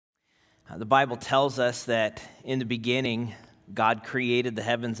The Bible tells us that in the beginning, God created the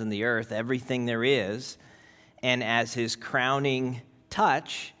heavens and the earth, everything there is, and as his crowning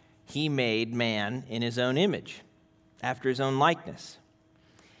touch, he made man in his own image, after his own likeness.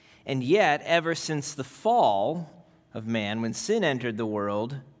 And yet, ever since the fall of man, when sin entered the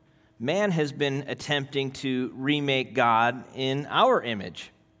world, man has been attempting to remake God in our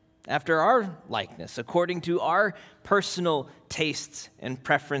image, after our likeness, according to our personal tastes and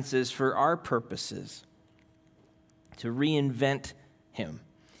preferences for our purposes, to reinvent him.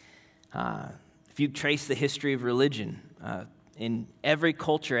 If you trace the history of religion, in every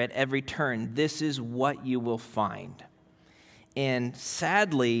culture, at every turn, this is what you will find. And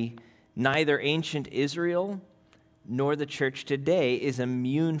sadly, neither ancient Israel nor the church today is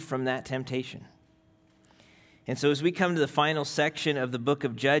immune from that temptation. And so as we come to the final section of the book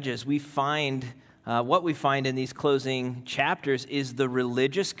of Judges, we find what we find in these closing chapters is the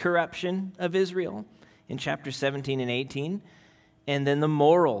religious corruption of Israel in chapters 17 and 18, and then the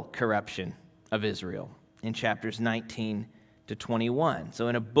moral corruption of Israel in chapters 19 to 21. So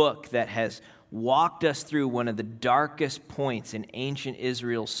in a book that has walked us through one of the darkest points in ancient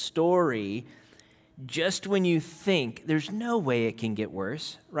Israel's story, just when you think there's no way it can get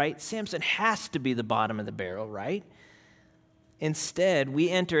worse, right? Samson has to be the bottom of the barrel, right? Instead, we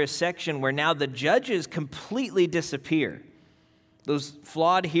enter a section where now the judges completely disappear. Those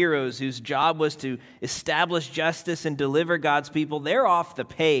flawed heroes whose job was to establish justice and deliver God's people, they're off the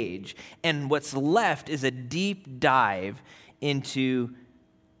page. And what's left is a deep dive into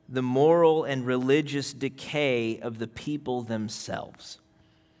the moral and religious decay of the people themselves.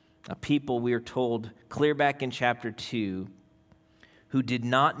 A people, we are told clear back in chapter 2, who did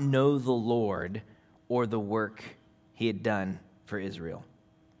not know the Lord or the work he had done for Israel.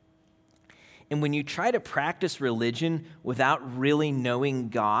 And when you try to practice religion without really knowing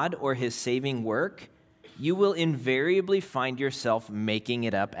God or his saving work, you will invariably find yourself making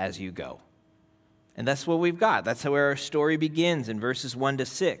it up as you go. And that's what we've got. That's where our story begins in verses 1 to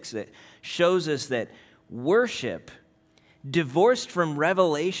 6. It shows us that worship, divorced from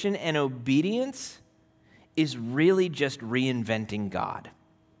revelation and obedience, is really just reinventing God.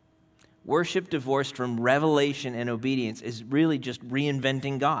 Worship divorced from revelation and obedience is really just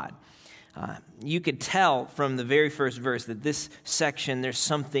reinventing God. You could tell from the very first verse that this section, there's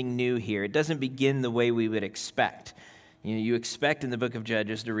something new here. It doesn't begin the way we would expect. You expect in the book of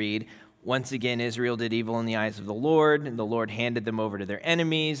Judges to read, once again, Israel did evil in the eyes of the Lord, and the Lord handed them over to their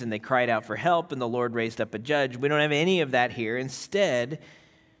enemies, and they cried out for help, and the Lord raised up a judge. We don't have any of that here. Instead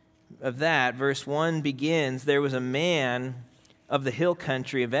of that, verse 1 begins, there was a man of the hill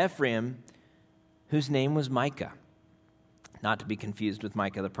country of Ephraim whose name was Micah, not to be confused with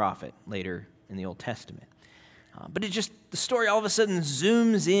Micah the prophet later in the Old Testament. But the story all of a sudden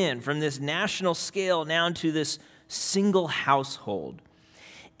zooms in from this national scale down to this single household.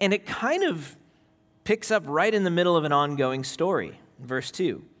 And it kind of picks up right in the middle of an ongoing story. Verse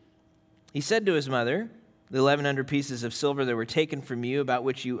 2, he said to his mother, the 1,100 pieces of silver that were taken from you, about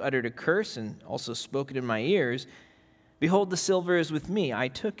which you uttered a curse and also spoke it in my ears, behold, the silver is with me, I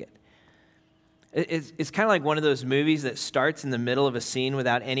took it. It's kind of like one of those movies that starts in the middle of a scene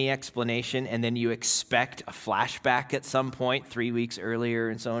without any explanation, and then you expect a flashback at some point 3 weeks earlier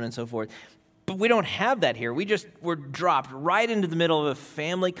and so on and so forth. But we don't have that here. We're dropped right into the middle of a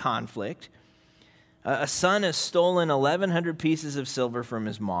family conflict. A son has stolen 1,100 pieces of silver from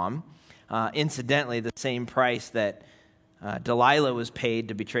his mom. Incidentally, the same price that Delilah was paid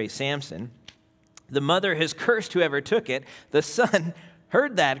to betray Samson. The mother has cursed whoever took it. The son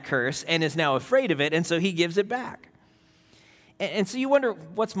heard that curse and is now afraid of it, and so he gives it back. And so you wonder,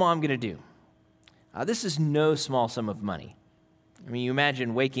 what's mom going to do? This is no small sum of money. I mean, you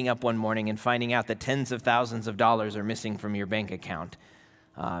imagine waking up one morning and finding out that tens of thousands of dollars are missing from your bank account.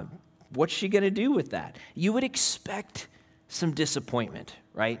 What's she going to do with that? You would expect some disappointment,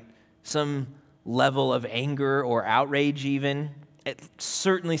 right? Some level of anger or outrage even.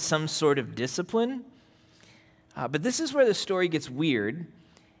 Certainly some sort of discipline. But this is where the story gets weird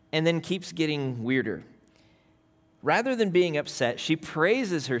and then keeps getting weirder. Rather than being upset, she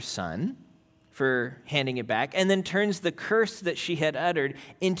praises her son for handing it back, and then turns the curse that she had uttered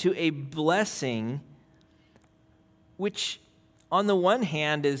into a blessing, which on the one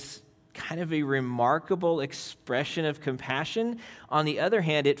hand is kind of a remarkable expression of compassion. On the other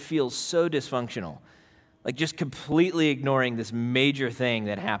hand, it feels so dysfunctional, like just completely ignoring this major thing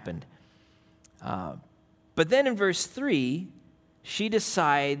that happened. But then in verse 3, she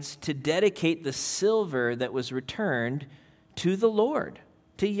decides to dedicate the silver that was returned to the Lord,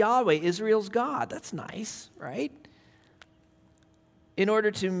 to Yahweh, Israel's God. That's nice, right? in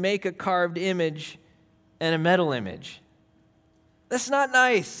order to make a carved image and a metal image. That's not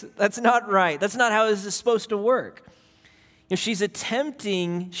nice. That's not right. That's not how this is supposed to work. She's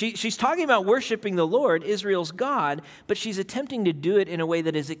talking about worshiping the Lord, Israel's God, but she's attempting to do it in a way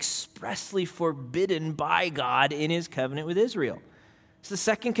that is expressly forbidden by God in his covenant with Israel. It's the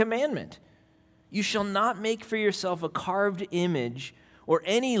second commandment. You shall not make for yourself a carved image or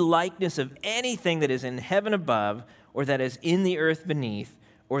any likeness of anything that is in heaven above, or that is in the earth beneath,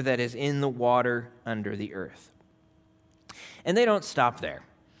 or that is in the water under the earth. And they don't stop there.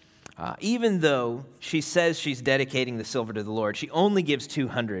 Even though she says she's dedicating the silver to the Lord, she only gives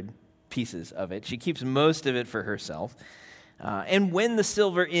 200 pieces of it. She keeps most of it for herself. And when the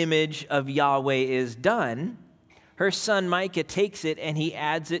silver image of Yahweh is done, her son Micah takes it and he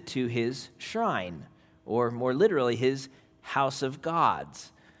adds it to his shrine, or more literally, his house of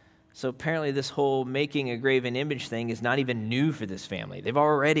gods. So apparently this whole making a graven image thing is not even new for this family. They've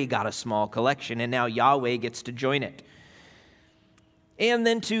already got a small collection, and now Yahweh gets to join it. And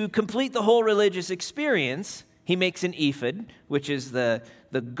then to complete the whole religious experience, he makes an ephod, which is the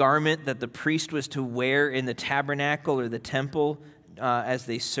garment that the priest was to wear in the tabernacle or the temple as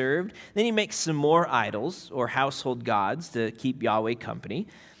they served. Then he makes some more idols or household gods to keep Yahweh company.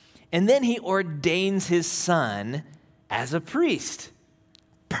 And then he ordains his son as a priest.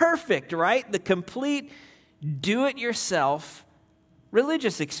 Perfect, right? The complete do-it-yourself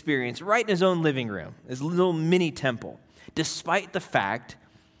religious experience right in his own living room, his little mini temple. Despite the fact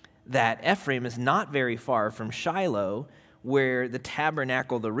that Ephraim is not very far from Shiloh, where the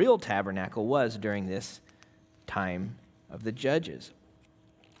tabernacle, the real tabernacle, was during this time of the judges.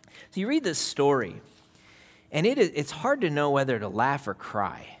 So you read this story, and it's hard to know whether to laugh or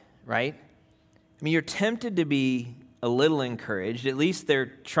cry, right? I mean, you're tempted to be a little encouraged. At least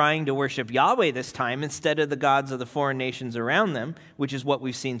they're trying to worship Yahweh this time instead of the gods of the foreign nations around them, which is what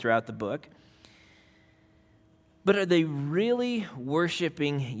we've seen throughout the book. But are they really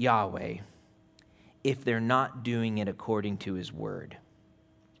worshiping Yahweh if they're not doing it according to his word?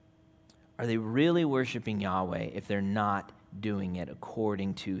 Are they really worshiping Yahweh if they're not doing it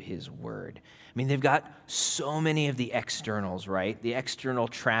according to his word? I mean, they've got so many of the externals, right? The external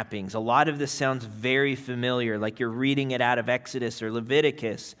trappings. A lot of this sounds very familiar, like you're reading it out of Exodus or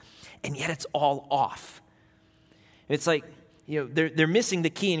Leviticus, and yet it's all off. It's like, they're missing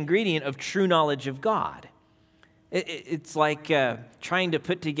the key ingredient of true knowledge of God. It's like trying to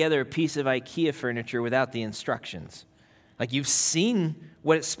put together a piece of IKEA furniture without the instructions. Like you've seen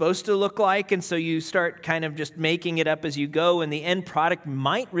what it's supposed to look like, and so you start kind of just making it up as you go, and the end product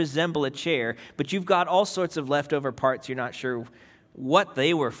might resemble a chair, but you've got all sorts of leftover parts you're not sure what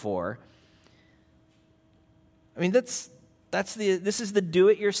they were for. I mean, this is the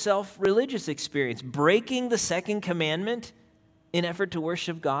do-it-yourself religious experience. Breaking the second commandment in effort to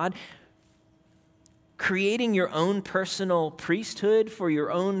worship God. Creating your own personal priesthood for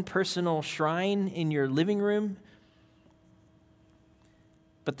your own personal shrine in your living room.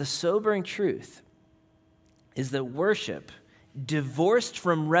 But the sobering truth is that worship, divorced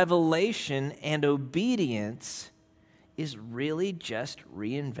from revelation and obedience, is really just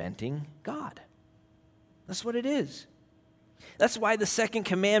reinventing God. That's what it is. That's why the second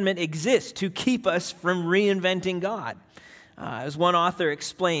commandment exists, to keep us from reinventing God. As one author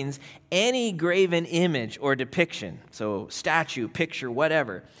explains, any graven image or depiction, so statue, picture,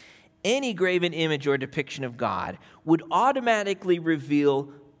 whatever, any graven image or depiction of God would automatically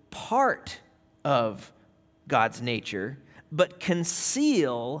reveal part of God's nature, but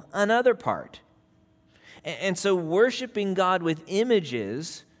conceal another part. And so worshiping God with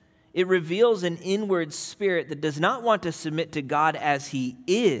images, it reveals an inward spirit that does not want to submit to God as he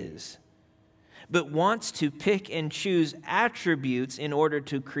is, but wants to pick and choose attributes in order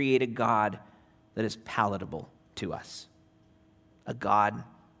to create a God that is palatable to us. A God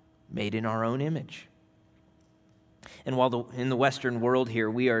made in our own image. And while in the Western world here,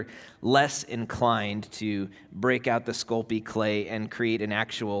 we are less inclined to break out the Sculpey clay and create an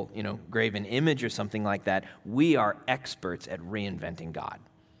actual, graven image or something like that, we are experts at reinventing God.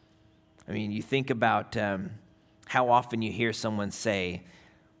 I mean, you think about how often you hear someone say,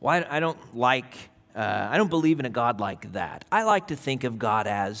 well, I don't believe in a God like that. I like to think of God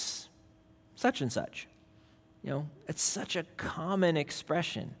as such and such. It's such a common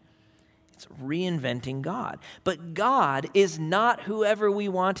expression. It's reinventing God. But God is not whoever we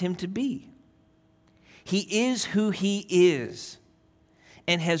want him to be. He is who he is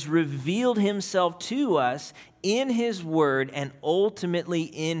and has revealed himself to us in his word and ultimately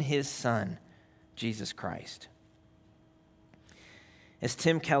in his Son, Jesus Christ. As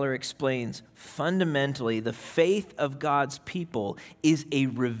Tim Keller explains, fundamentally, the faith of God's people is a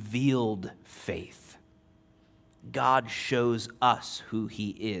revealed faith. God shows us who he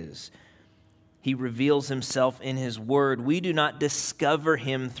is. He reveals himself in his word. We do not discover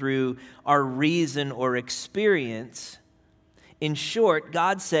him through our reason or experience. In short,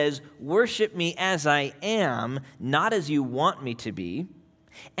 God says, worship me as I am, not as you want me to be,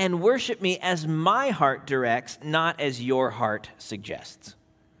 and worship me as my heart directs, not as your heart suggests.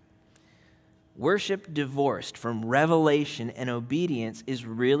 Worship divorced from revelation and obedience is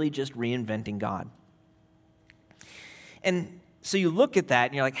really just reinventing God. And so you look at that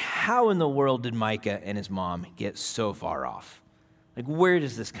and you're like, how in the world did Micah and his mom get so far off? Like, where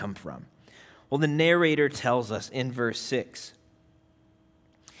does this come from? Well, the narrator tells us in verse 6,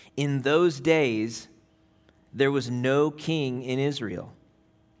 in those days, there was no king in Israel.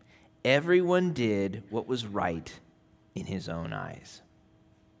 Everyone did what was right in his own eyes.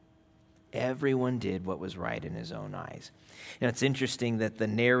 Everyone did what was right in his own eyes. Now, it's interesting that the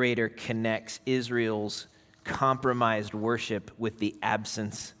narrator connects Israel's compromised worship with the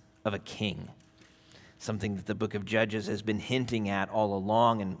absence of a king, something that the book of Judges has been hinting at all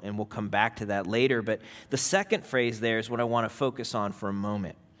along, and we'll come back to that later. But the second phrase there is what I want to focus on for a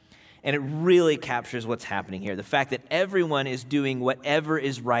moment. And it really captures what's happening here. The fact that everyone is doing whatever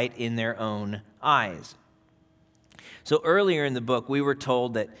is right in their own eyes. So earlier in the book, we were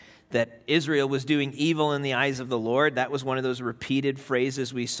told that Israel was doing evil in the eyes of the Lord. That was one of those repeated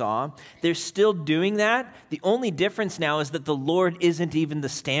phrases we saw. They're still doing that. The only difference now is that the Lord isn't even the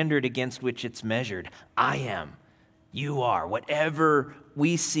standard against which it's measured. I am. You are. Whatever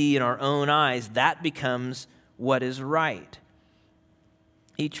we see in our own eyes, that becomes what is right.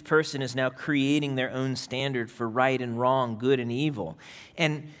 Each person is now creating their own standard for right and wrong, good and evil.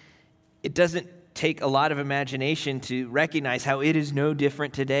 And it doesn't take a lot of imagination to recognize how it is no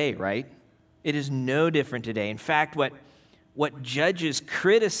different today, right? It is no different today. In fact, what Judges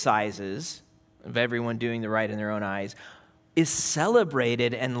criticizes of everyone doing the right in their own eyes is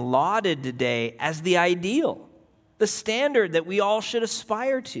celebrated and lauded today as the ideal, the standard that we all should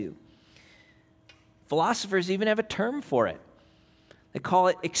aspire to. Philosophers even have a term for it. They call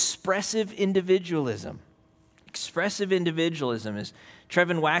it expressive individualism. Expressive individualism, as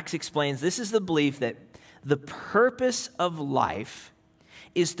Trevin Wax explains, this is the belief that the purpose of life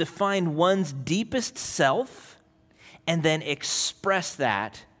is to find one's deepest self and then express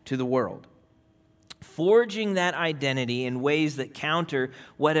that to the world, forging that identity in ways that counter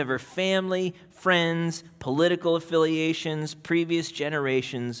whatever family, friends, political affiliations, previous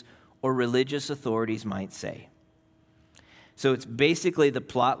generations, or religious authorities might say. So it's basically the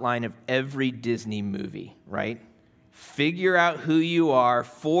plot line of every Disney movie, right? Figure out who you are,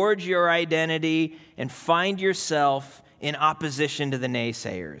 forge your identity, and find yourself in opposition to the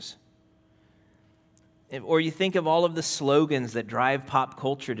naysayers. Or you think of all of the slogans that drive pop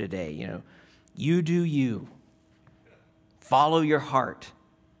culture today, you do you, follow your heart,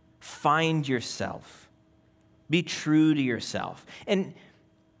 find yourself, be true to yourself. And,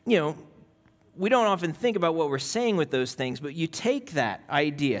 we don't often think about what we're saying with those things, but you take that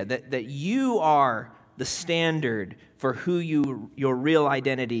idea that you are the standard for who your real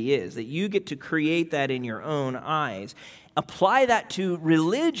identity is, that you get to create that in your own eyes. Apply that to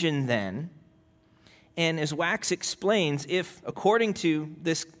religion then, and as Wax explains, if, according to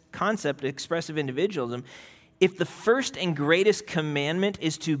this concept of expressive individualism, if the first and greatest commandment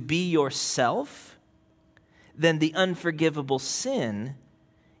is to be yourself, then the unforgivable sin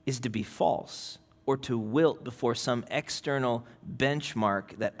is to be false or to wilt before some external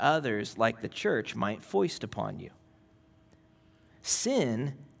benchmark that others, like the church, might foist upon you.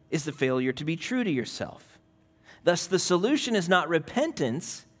 Sin is the failure to be true to yourself. Thus, the solution is not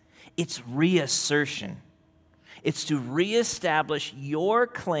repentance, it's reassertion. It's to reestablish your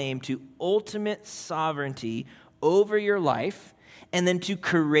claim to ultimate sovereignty over your life, and then to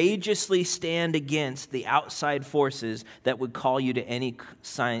courageously stand against the outside forces that would call you to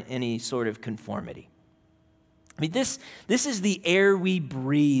any sort of conformity. I mean, this is the air we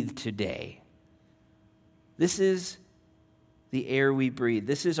breathe today. This is the air we breathe.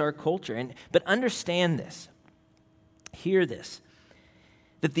 This is our culture. But understand this. Hear this.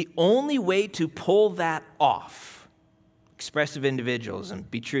 That the only way to pull that off, expressive individualism,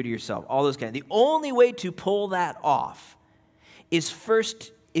 be true to yourself, all those kinds, the only way to pull that off is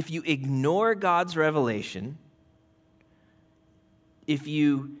first, if you ignore God's revelation, if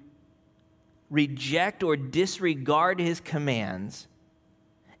you reject or disregard his commands,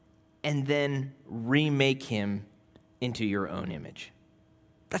 and then remake him into your own image.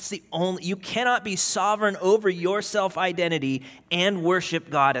 You cannot be sovereign over your self-identity and worship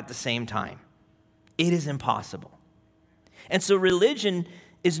God at the same time. It is impossible. And so religion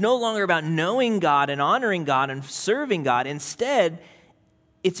is no longer about knowing God and honoring God and serving God. Instead,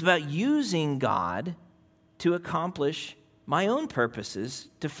 it's about using God to accomplish my own purposes,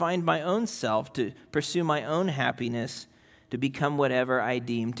 to find my own self, to pursue my own happiness, to become whatever I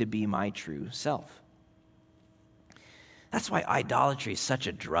deem to be my true self. That's why idolatry is such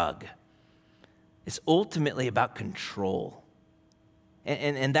a drug. It's ultimately about control.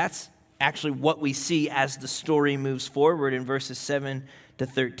 And that's actually what we see as the story moves forward in verses 7 to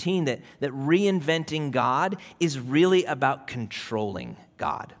 13, that reinventing God is really about controlling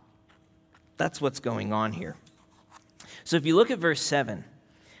God. That's what's going on here. So if you look at verse 7,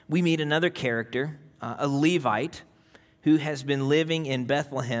 we meet another character, a Levite, who has been living in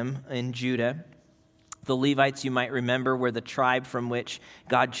Bethlehem in Judah. The Levites, you might remember, were the tribe from which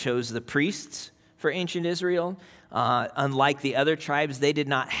God chose the priests for ancient Israel. Unlike the other tribes, they did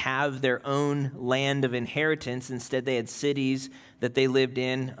not have their own land of inheritance. Instead, they had cities that they lived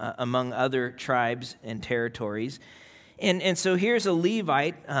in among other tribes and territories. And so here's a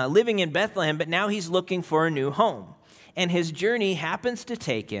Levite living in Bethlehem, but now he's looking for a new home. And his journey happens to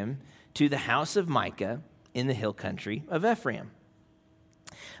take him to the house of Micah in the hill country of Ephraim.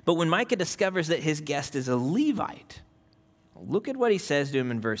 But when Micah discovers that his guest is a Levite, look at what he says to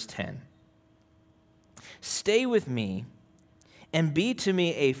him in verse 10. "Stay with me and be to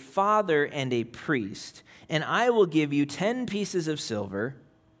me a father and a priest, and I will give you 10 pieces of silver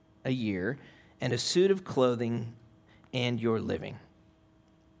a year and a suit of clothing and your living."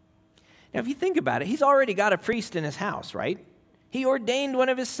 Now, if you think about it, he's already got a priest in his house, right? He ordained one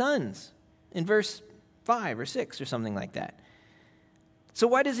of his sons in verse 5 or 6 or something like that. So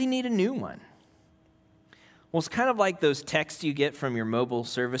why does he need a new one? Well, it's kind of like those texts you get from your mobile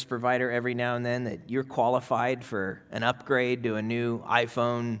service provider every now and then that you're qualified for an upgrade to a new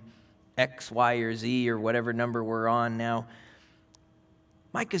iPhone X, Y, or Z or whatever number we're on now.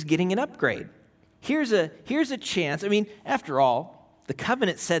 Micah's getting an upgrade. Here's a chance. I mean, after all, the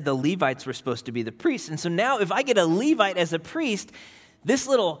covenant said the Levites were supposed to be the priests. And so now if I get a Levite as a priest, this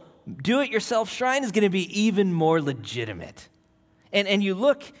little do-it-yourself shrine is going to be even more legitimate. And you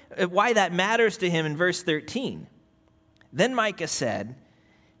look at why that matters to him in verse 13. Then Micah said,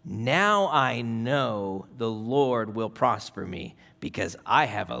 "Now I know the Lord will prosper me because I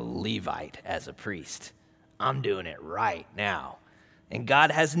have a Levite as a priest. I'm doing it right now. And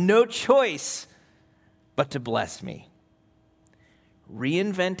God has no choice but to bless me."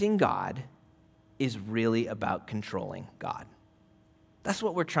 Reinventing God is really about controlling God. That's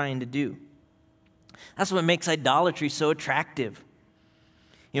what we're trying to do. That's what makes idolatry so attractive.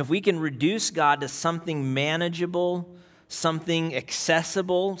 If we can reduce God to something manageable, something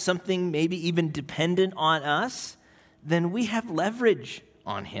accessible, something maybe even dependent on us, then we have leverage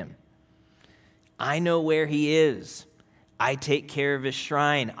on him. I know where he is. I take care of his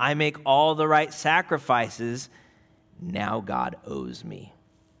shrine. I make all the right sacrifices. Now God owes me.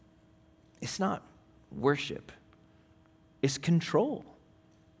 It's not worship. It's control.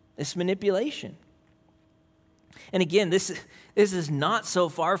 It's manipulation. And again, this is not so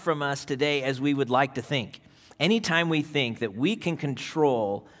far from us today as we would like to think. Anytime we think that we can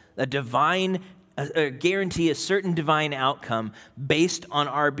control guarantee a certain divine outcome based on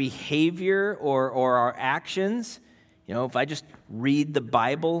our behavior or our actions, if I just read the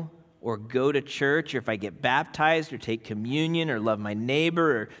Bible or go to church, or if I get baptized or take communion or love my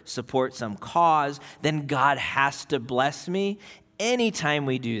neighbor or support some cause, then God has to bless me. Anytime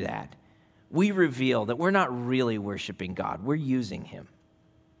we do that, we reveal that we're not really worshiping God. We're using him.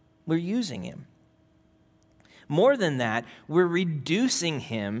 We're using him. More than that, we're reducing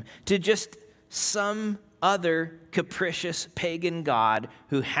him to just some other capricious pagan god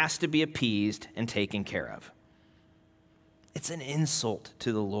who has to be appeased and taken care of. It's an insult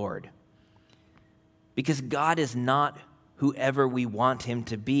to the Lord. Because God is not whoever we want him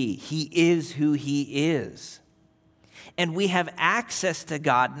to be. He is who he is. And we have access to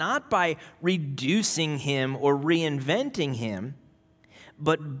God not by reducing him or reinventing him,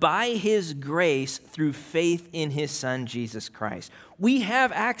 but by his grace through faith in his Son, Jesus Christ. We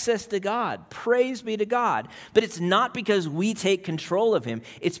have access to God. Praise be to God. But it's not because we take control of him.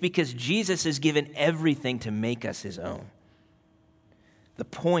 It's because Jesus has given everything to make us his own. The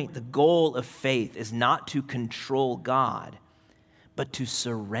point, the goal of faith is not to control God, but to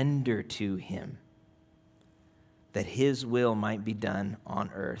surrender to him, that his will might be done on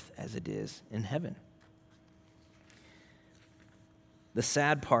earth as it is in heaven. The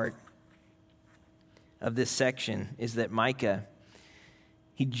sad part of this section is that Micah,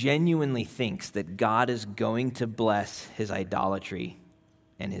 He genuinely thinks that God is going to bless his idolatry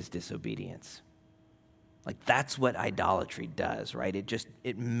and his disobedience. Like, that's what idolatry does, right?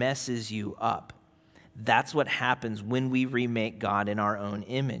 It messes you up. That's what happens when we remake God in our own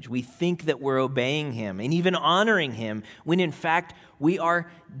image. We think that we're obeying him and even honoring him, when in fact we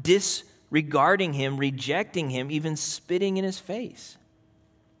are disregarding him, rejecting him, even spitting in his face.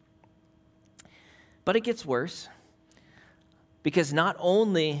 But it gets worse, because not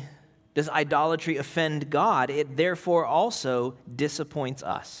only does idolatry offend God, it therefore also disappoints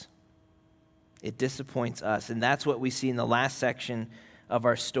us. It disappoints us. And that's what we see in the last section of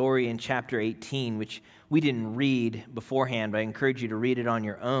our story in chapter 18, which we didn't read beforehand, but I encourage you to read it on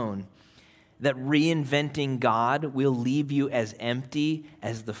your own. That reinventing God will leave you as empty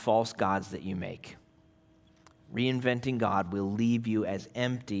as the false gods that you make. Reinventing God will leave you as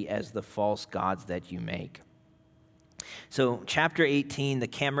empty as the false gods that you make. So chapter 18, the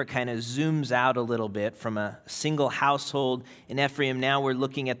camera kind of zooms out a little bit from a single household in Ephraim. Now we're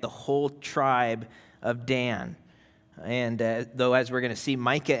looking at the whole tribe of Dan. And though, as we're going to see,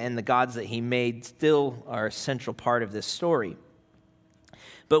 Micah and the gods that he made still are a central part of this story.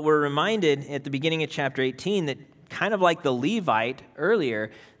 But we're reminded at the beginning of chapter 18 that, kind of like the Levite earlier,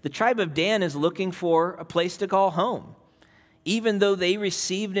 the tribe of Dan is looking for a place to call home. Even though they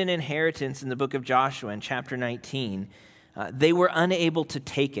received an inheritance in the book of Joshua in chapter 19, they were unable to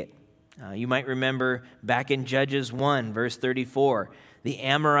take it. You might remember back in Judges 1, verse 34, the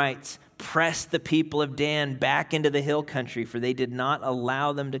Amorites pressed the people of Dan back into the hill country, for they did not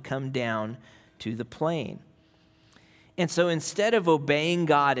allow them to come down to the plain. And so instead of obeying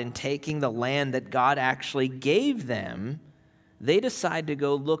God and taking the land that God actually gave them, they decide to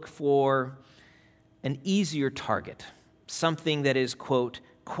go look for an easier target, something that is, quote,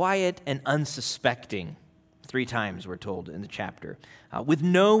 quiet and unsuspecting. 3 times we're told in the chapter, with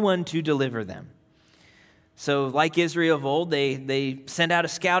no one to deliver them. So like Israel of old, they send out a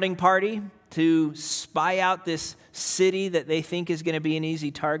scouting party to spy out this city that they think is going to be an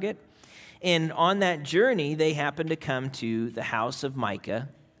easy target. And on that journey, they happen to come to the house of Micah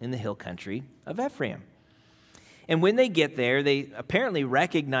in the hill country of Ephraim. And when they get there, they apparently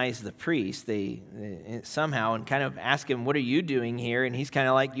recognize the priest. They somehow, and kind of ask him, "What are you doing here?" And he's kind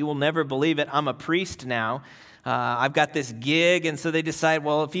of like, "You will never believe it. I'm a priest now. I've got this gig." And so they decide,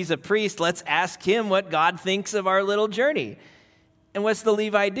 well, if he's a priest, let's ask him what God thinks of our little journey. And what's the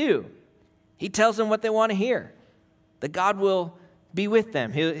Levite do? He tells them what they want to hear, that God will be with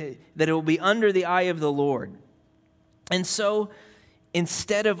them, that it will be under the eye of the Lord. And so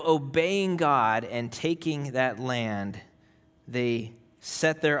instead of obeying God and taking that land, they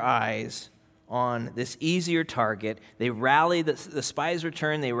set their eyes on this easier target. They rally, the spies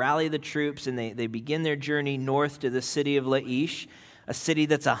return, they rally the troops, and they begin their journey north to the city of Laish, a city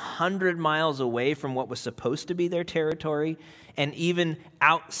that's 100 miles away from what was supposed to be their territory, and even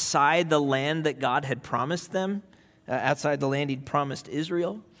outside the land that God had promised them, outside the land he'd promised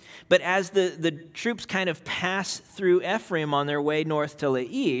Israel. But as the troops kind of pass through Ephraim on their way north to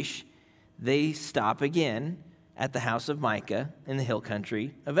Laish, they stop again at the house of Micah in the hill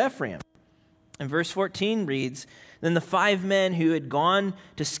country of Ephraim. And verse 14 reads, "Then the 5 men who had gone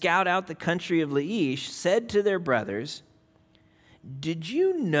to scout out the country of Laish said to their brothers, 'Did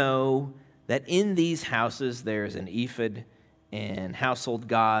you know that in these houses there is an ephod and household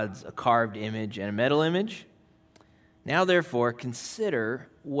gods, a carved image, and a metal image? Now, therefore, consider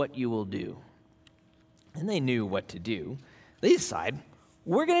what you will do.'" And they knew what to do. They decide,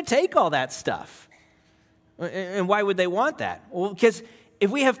 we're going to take all that stuff. And why would they want that? Well, because if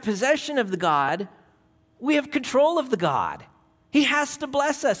we have possession of the God, we have control of the God. He has to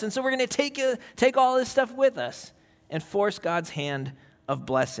bless us. And so we're going to take all this stuff with us and force God's hand of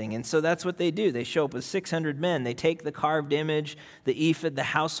blessing. And so that's what they do. They show up with 600 men. They take the carved image, the ephod, the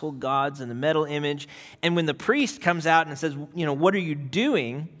household gods, and the metal image. And when the priest comes out and says, "What are you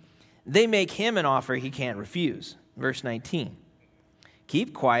doing?" they make him an offer he can't refuse. Verse 19,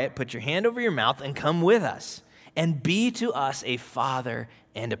 "Keep quiet, put your hand over your mouth, and come with us, and be to us a father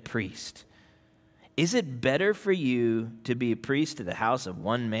and a priest. Is it better for you to be a priest to the house of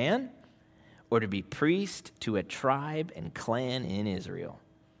one man, or to be priest to a tribe and clan in Israel?"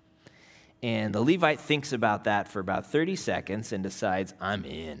 And the Levite thinks about that for about 30 seconds and decides, I'm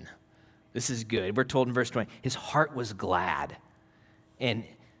in. This is good. We're told in verse 20, his heart was glad. And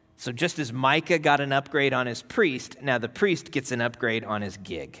so just as Micah got an upgrade on his priest, now the priest gets an upgrade on his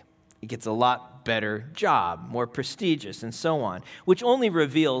gig. He gets a lot better job, more prestigious, and so on, which only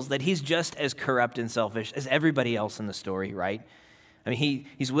reveals that he's just as corrupt and selfish as everybody else in the story, right? I mean,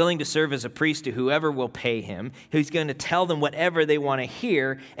 he's willing to serve as a priest to whoever will pay him. He's going to tell them whatever they want to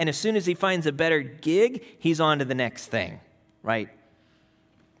hear. And as soon as he finds a better gig, he's on to the next thing, right?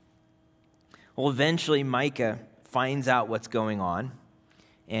 Well, eventually Micah finds out what's going on.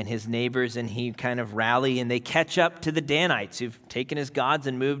 And his neighbors and he kind of rally and they catch up to the Danites who've taken his gods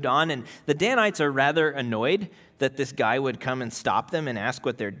and moved on. And the Danites are rather annoyed that this guy would come and stop them and ask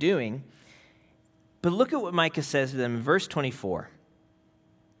what they're doing. But look at what Micah says to them in verse 24.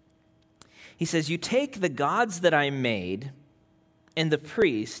 He says, "You take the gods that I made and the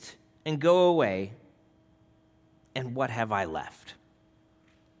priest and go away, and what have I left?"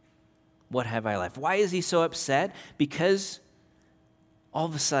 What have I left? Why is he so upset? Because all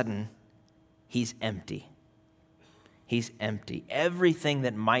of a sudden, he's empty. He's empty. Everything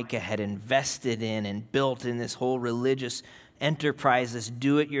that Micah had invested in and built in this whole religious enterprise, this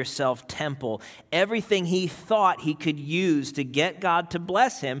do-it-yourself temple, everything he thought he could use to get God to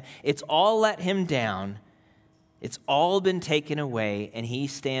bless him, it's all let him down. It's all been taken away, and he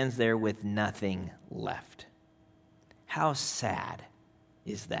stands there with nothing left. How sad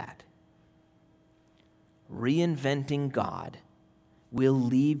is that? Reinventing God will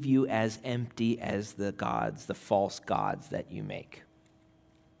leave you as empty as the gods, the false gods that you make.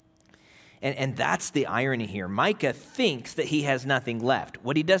 And that's the irony here. Micah thinks that he has nothing left.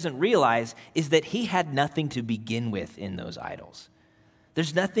 What he doesn't realize is that he had nothing to begin with in those idols.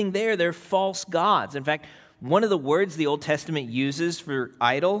 There's nothing there. They're false gods. In fact, one of the words the Old Testament uses for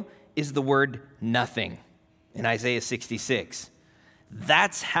idol is the word nothing in Isaiah 66.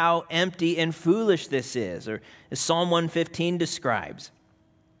 That's how empty and foolish this is, or as Psalm 115 describes.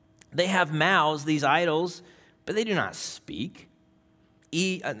 They have mouths, these idols, but they do not speak.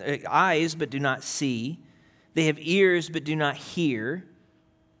 Eyes, but do not see. They have ears, but do not hear.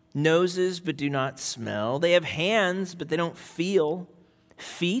 Noses, but do not smell. They have hands, but they don't feel.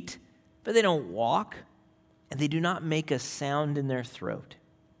 Feet, but they don't walk. And they do not make a sound in their throat.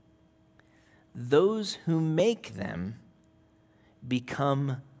 Those who make them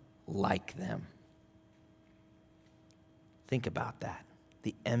become like them. Think about that.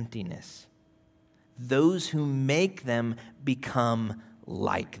 The emptiness. Those who make them become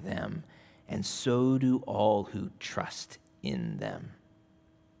like them, and so do all who trust in them.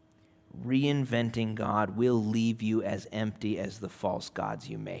 Reinventing God will leave you as empty as the false gods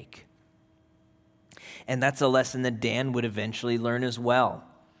you make. And that's a lesson that Dan would eventually learn as well.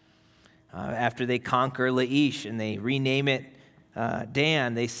 After they conquer Laish and they rename it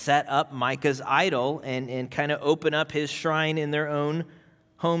Dan, they set up Micah's idol and kind of open up his shrine in their own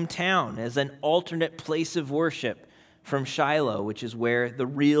hometown as an alternate place of worship from Shiloh, which is where the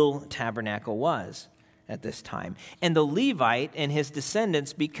real tabernacle was at this time. And the Levite and his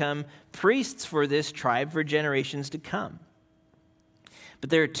descendants become priests for this tribe for generations to come. But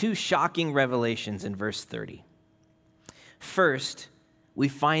there are two shocking revelations in verse 30. First, we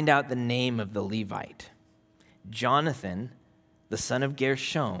find out the name of the Levite, Jonathan, the son of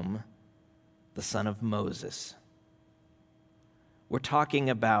Gershom, the son of Moses. We're talking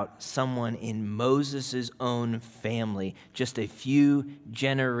about someone in Moses' own family, just a few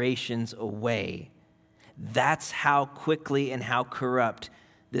generations away. That's how quickly and how corrupt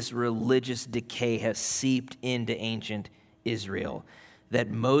this religious decay has seeped into ancient Israel. That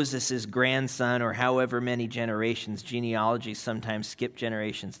Moses' grandson, or however many generations, genealogies sometimes skip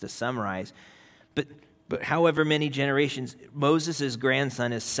generations to summarize, but however many generations, Moses'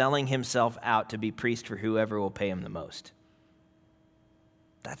 grandson is selling himself out to be priest for whoever will pay him the most.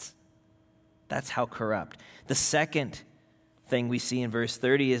 That's how corrupt. The second thing we see in verse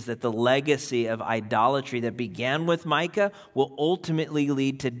 30 is that the legacy of idolatry that began with Micah will ultimately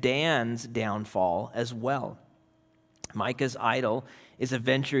lead to Dan's downfall as well. Micah's idol is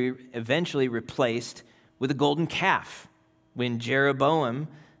eventually replaced with a golden calf when Jeroboam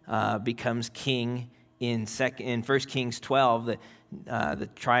becomes king in 1 Kings 12. The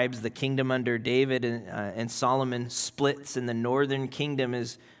tribes, the kingdom under David and Solomon splits, and the northern kingdom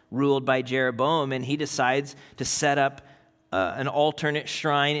is ruled by Jeroboam, and he decides to set up an alternate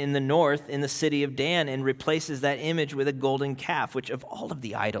shrine in the north in the city of Dan and replaces that image with a golden calf, which of all of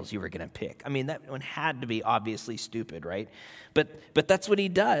the idols you were going to pick, I mean, that one had to be obviously stupid, right? But that's what he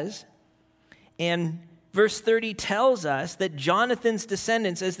does. And verse 30 tells us that Jonathan's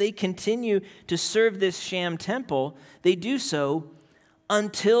descendants, as they continue to serve this sham temple, they do so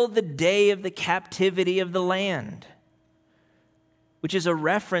until the day of the captivity of the land, which is a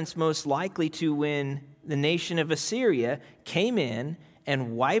reference most likely to when the nation of Assyria came in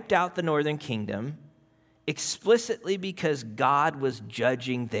and wiped out the northern kingdom explicitly because God was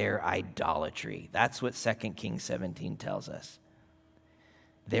judging their idolatry. That's what 2 Kings 17 tells us.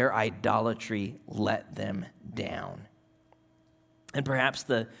 Their idolatry let them down. And perhaps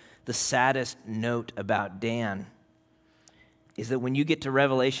the saddest note about Dan is that when you get to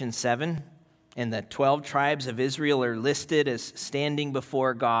Revelation 7 and the 12 tribes of Israel are listed as standing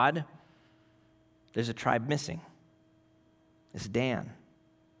before God, there's a tribe missing. It's Dan.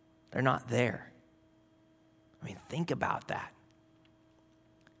 They're not there. I mean, think about that.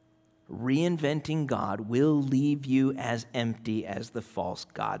 Reinventing God will leave you as empty as the false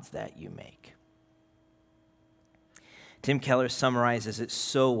gods that you make. Tim Keller summarizes it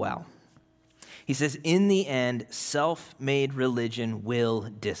so well. He says, in the end, self-made religion will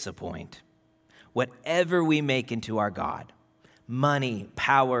disappoint. Whatever we make into our God, money,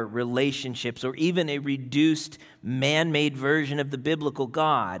 power, relationships, or even a reduced man-made version of the biblical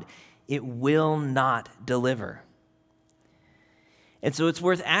God, it will not deliver. And so it's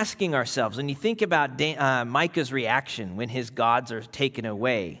worth asking ourselves, when you think about Micah's reaction when his gods are taken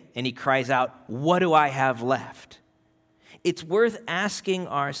away, and he cries out, "What do I have left?" It's worth asking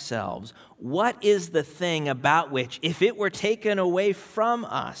ourselves, what is the thing about which, if it were taken away from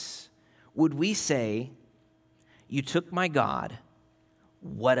us, would we say, "You took my God,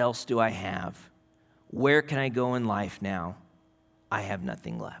 what else do I have? Where can I go in life now? I have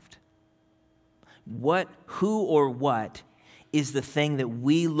nothing left." Who or what is the thing that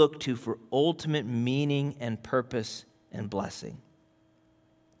we look to for ultimate meaning and purpose and blessing?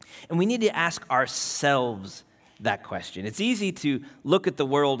 And we need to ask ourselves that question. It's easy to look at the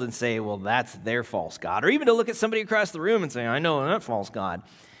world and say, well, that's their false God, or even to look at somebody across the room and say, I know that false God.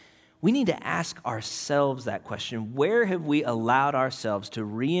 We need to ask ourselves that question. Where have we allowed ourselves to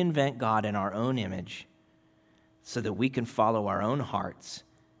reinvent God in our own image so that we can follow our own hearts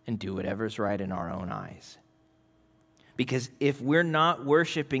and do whatever's right in our own eyes? Because if we're not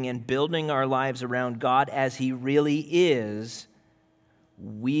worshiping and building our lives around God as He really is,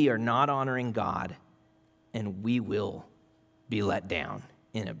 we are not honoring God, and we will be let down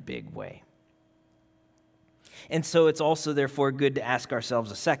in a big way. And so it's also, therefore, good to ask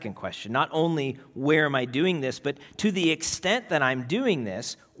ourselves a second question. Not only where am I doing this, but to the extent that I'm doing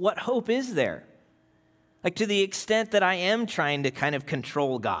this, what hope is there? Like, to the extent that I am trying to kind of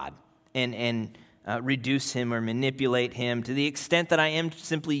control God and reduce Him or manipulate Him, to the extent that I am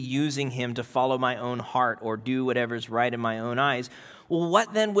simply using Him to follow my own heart or do whatever's right in my own eyes, well,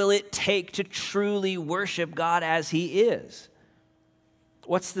 what then will it take to truly worship God as He is?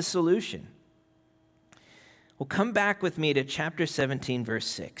 What's the solution? Well, come back with me to chapter 17, verse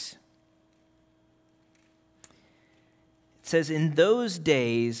 6. It says, "In those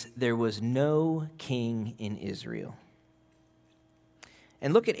days there was no king in Israel."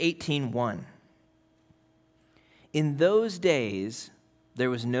 And look at 18:1. In those days there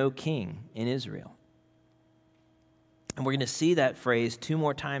was no king in Israel. And we're going to see that phrase 2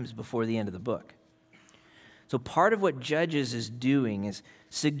 more times before the end of the book. So part of what Judges is doing is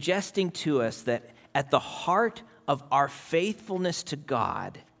suggesting to us that at the heart of our faithfulness to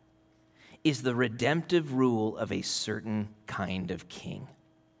God is the redemptive rule of a certain kind of king.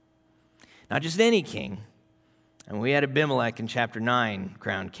 Not just any king. And we had Abimelech in chapter 9,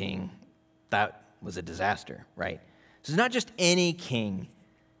 crowned king. That was a disaster, right? So it's not just any king,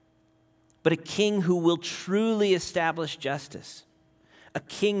 but a king who will truly establish justice. A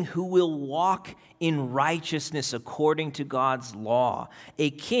king who will walk in righteousness according to God's law. A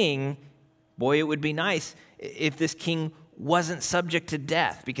king, boy, it would be nice if this king wasn't subject to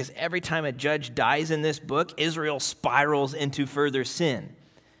death, because every time a judge dies in this book, Israel spirals into further sin.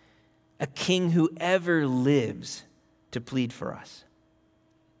 A king who ever lives to plead for us.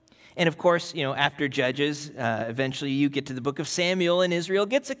 And of course, after Judges, eventually you get to the book of Samuel and Israel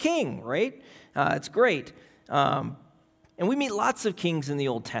gets a king, right? It's great. And we meet lots of kings in the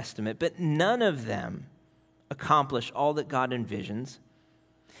Old Testament, but none of them accomplish all that God envisions,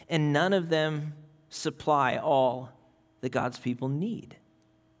 and none of them supply all that God's people need.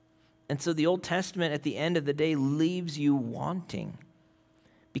 And so the Old Testament at the end of the day leaves you wanting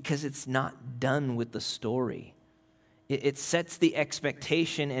because it's not done with the story. It sets the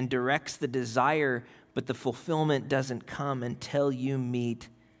expectation and directs the desire, but the fulfillment doesn't come until you meet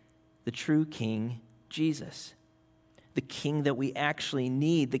the true King, Jesus. The King that we actually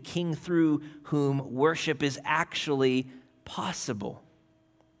need, the King through whom worship is actually possible.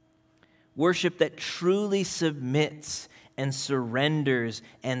 Worship that truly submits and surrenders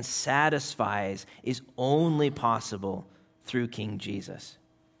and satisfies is only possible through King Jesus.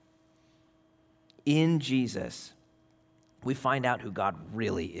 In Jesus, we find out who God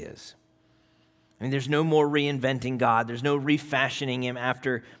really is. I mean, there's no more reinventing God. There's no refashioning Him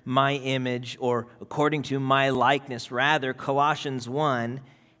after my image or according to my likeness. Rather, Colossians 1,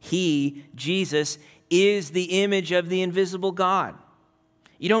 He, Jesus, is the image of the invisible God.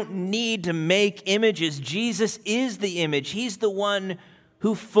 You don't need to make images. Jesus is the image. He's the one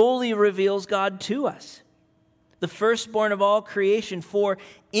who fully reveals God to us. The firstborn of all creation, for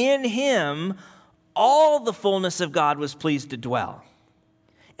in him all the fullness of God was pleased to dwell.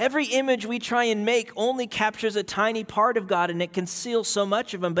 Every image we try and make only captures a tiny part of God, and it conceals so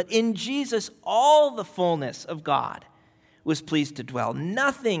much of him. But in Jesus, all the fullness of God was pleased to dwell.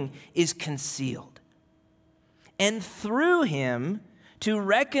 Nothing is concealed. And through him, to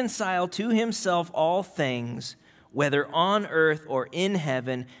reconcile to himself all things, whether on earth or in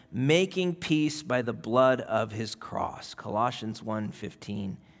heaven, making peace by the blood of his cross. Colossians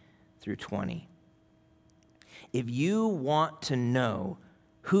 1:15 through 20. If you want to know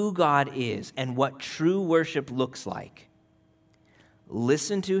who God is and what true worship looks like,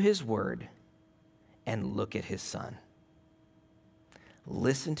 listen to his word and look at his son.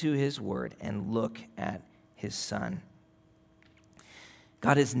 Listen to his word and look at his son.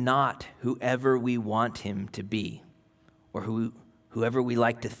 God is not whoever we want him to be or whoever we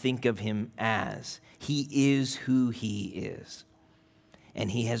like to think of him as. He is who he is. And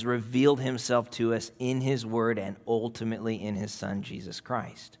he has revealed himself to us in his word and ultimately in his son, Jesus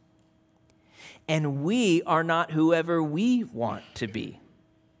Christ. And we are not whoever we want to be.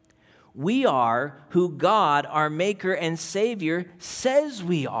 We are who God, our maker and savior, says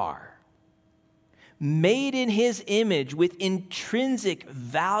we are. Made in his image with intrinsic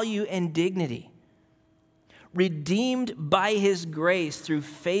value and dignity. Redeemed by his grace through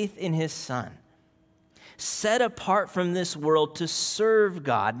faith in his son. Set apart from this world to serve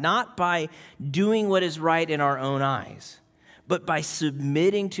God, not by doing what is right in our own eyes, but by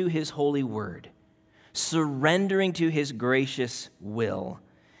submitting to his holy word, surrendering to his gracious will,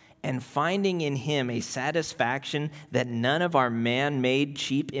 and finding in him a satisfaction that none of our man-made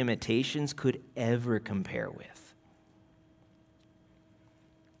cheap imitations could ever compare with.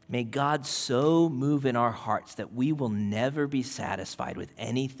 May God so move in our hearts that we will never be satisfied with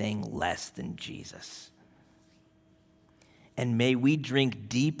anything less than Jesus. And may we drink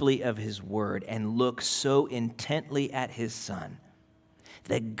deeply of his word and look so intently at his son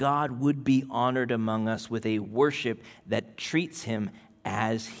that God would be honored among us with a worship that treats him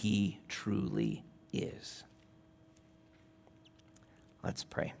as he truly is. Let's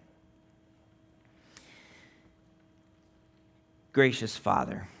pray. Gracious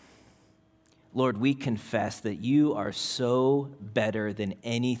Father, Lord, we confess that you are so better than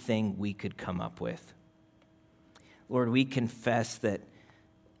anything we could come up with. Lord, we confess that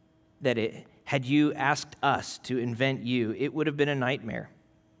had you asked us to invent you, it would have been a nightmare.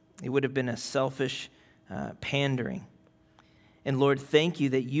 It would have been a selfish pandering. And Lord, thank you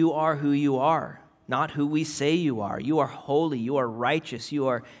that you are who you are, not who we say you are. You are holy, you are righteous, you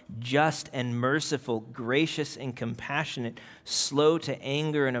are just and merciful, gracious and compassionate, slow to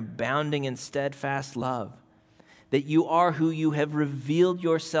anger and abounding in steadfast love. That you are who you have revealed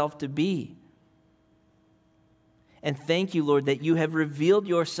yourself to be. And thank you, Lord, that you have revealed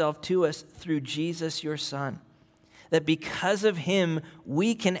yourself to us through Jesus, your Son. That because of him,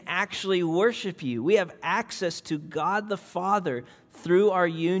 we can actually worship you. We have access to God the Father through our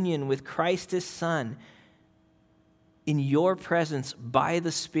union with Christ, his Son, in your presence by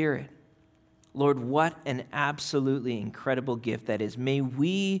the Spirit. Lord, what an absolutely incredible gift that is. May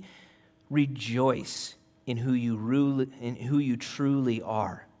we rejoice in who you truly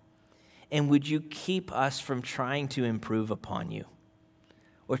are. And would you keep us from trying to improve upon you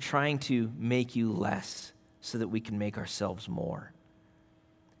or trying to make you less so that we can make ourselves more?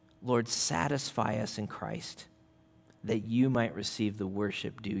 Lord, satisfy us in Christ that you might receive the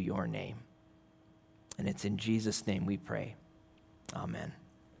worship due your name. And it's in Jesus' name we pray. Amen.